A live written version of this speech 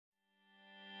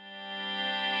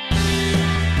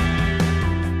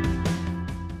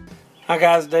Hi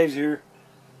guys, Dave's here.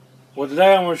 Well,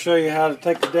 today I'm going to show you how to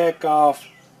take the deck off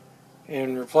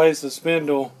and replace the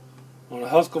spindle on a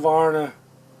Husqvarna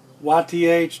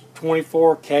YTH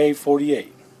 24K48.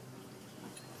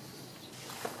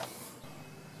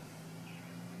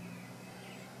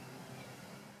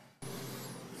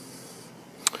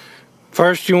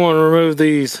 First you want to remove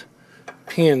these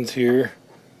pins here.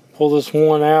 Pull this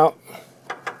one out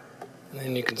and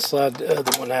then you can slide the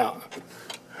other one out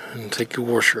and take your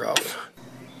washer off.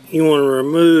 You want to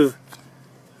remove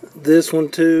this one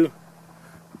too.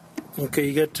 Okay,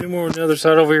 you got two more on the other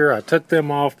side over here. I took them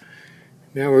off.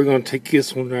 Now we're going to take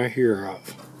this one right here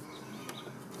off.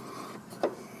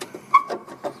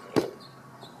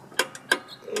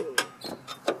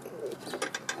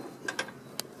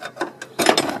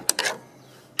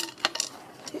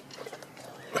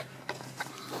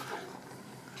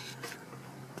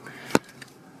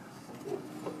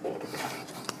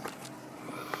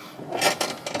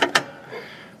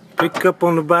 Pick up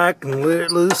on the back and let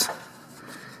it loose.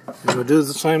 And we'll do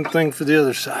the same thing for the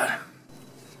other side.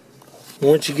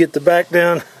 Once you get the back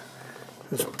down,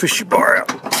 just push your bar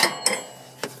out.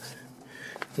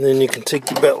 And then you can take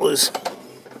your belt loose.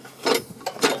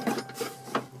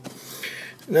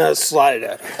 Now slide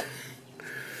it out.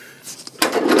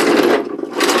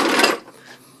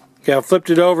 Okay, I flipped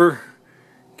it over.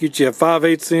 Get you a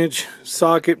 5/8 inch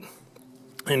socket.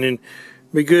 And then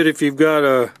be good if you've got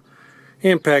a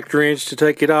impact wrench to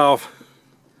take it off.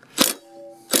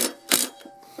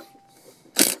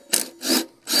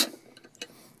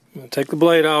 I'll take the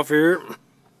blade off here.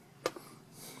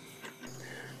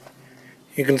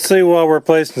 You can see while we're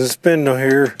placing the spindle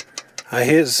here, I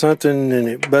hit something and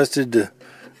it busted the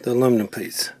aluminum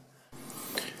piece.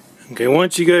 Okay,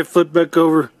 once you get it flipped back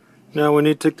over, now we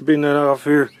need to take the big nut off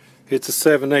here. It's a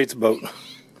 7/8 bolt.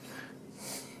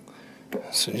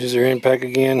 So use your impact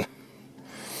again.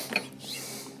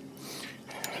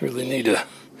 Really need a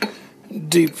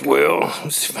deep well.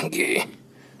 Let's see if I can get you.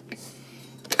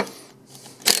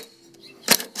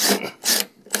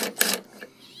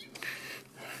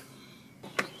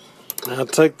 Now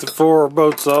take the 4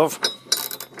 bolts off.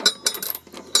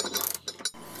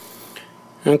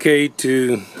 Okay,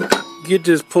 to get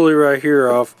this pulley right here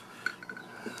off,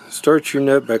 start your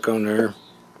nut back on there.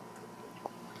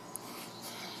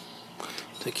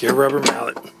 Take your rubber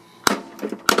mallet.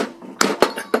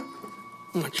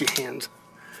 Watch your hands.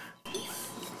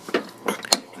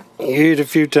 You hit it a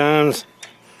few times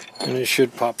and it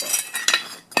should pop up.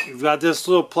 You've got this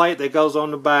little plate that goes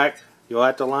on the back. You'll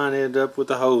have to line it up with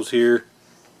the hose here.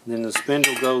 And then the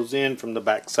spindle goes in from the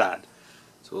back side.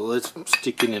 So let's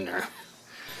stick it in there.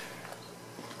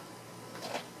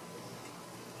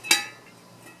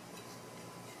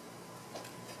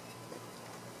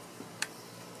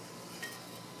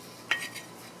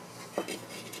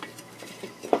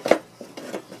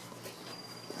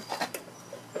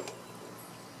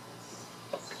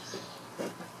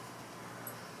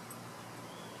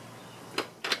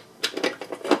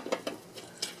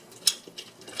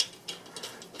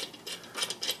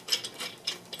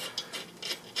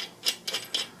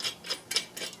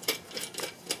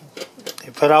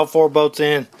 Put all 4 bolts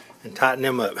in and tighten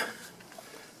them up.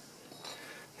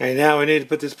 And now we need to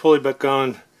put this pulley back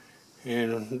on,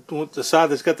 and the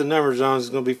side that's got the numbers on is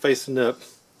going to be facing up.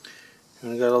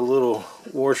 And we got a little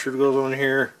washer that goes on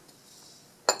here.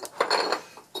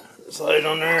 Slide it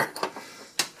on there.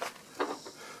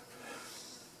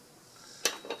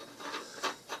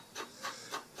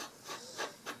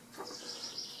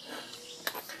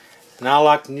 And I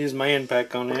like to use my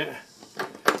impact on it.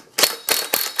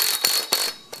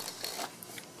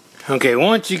 Okay,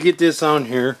 once you get this on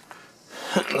here,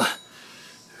 you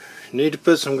need to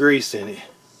put some grease in it.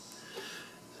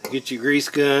 So get your grease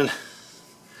gun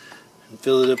and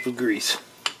fill it up with grease.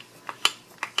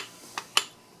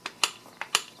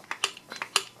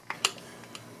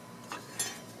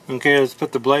 Okay, let's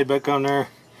put the blade back on there.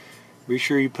 Be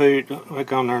sure you put it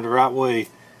back on there the right way